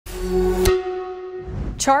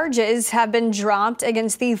Charges have been dropped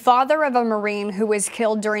against the father of a Marine who was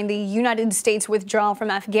killed during the United States withdrawal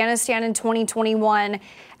from Afghanistan in 2021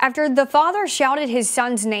 after the father shouted his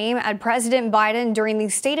son's name at President Biden during the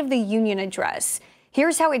State of the Union address.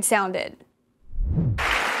 Here's how it sounded.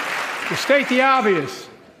 To state the obvious,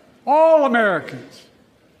 all Americans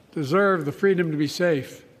deserve the freedom to be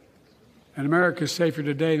safe, and America is safer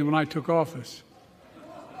today than when I took office.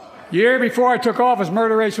 The year before I took office,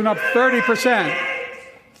 murder rates went up 30%.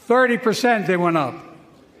 30% they went up.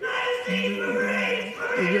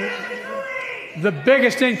 The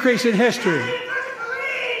biggest increase in history.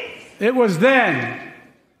 It was then.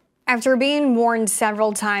 After being warned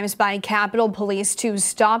several times by Capitol Police to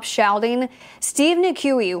stop shouting, Steve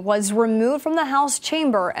McHugh was removed from the House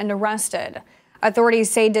chamber and arrested. Authorities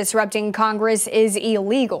say disrupting Congress is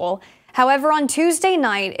illegal. However, on Tuesday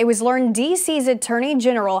night, it was learned D.C.'s Attorney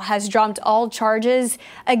General has dropped all charges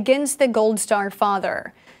against the Gold Star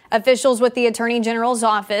father. Officials with the Attorney General's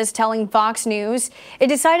office telling Fox News it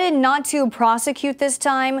decided not to prosecute this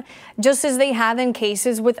time, just as they have in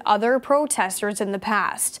cases with other protesters in the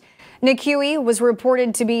past. McHugh was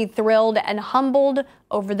reported to be thrilled and humbled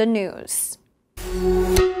over the news.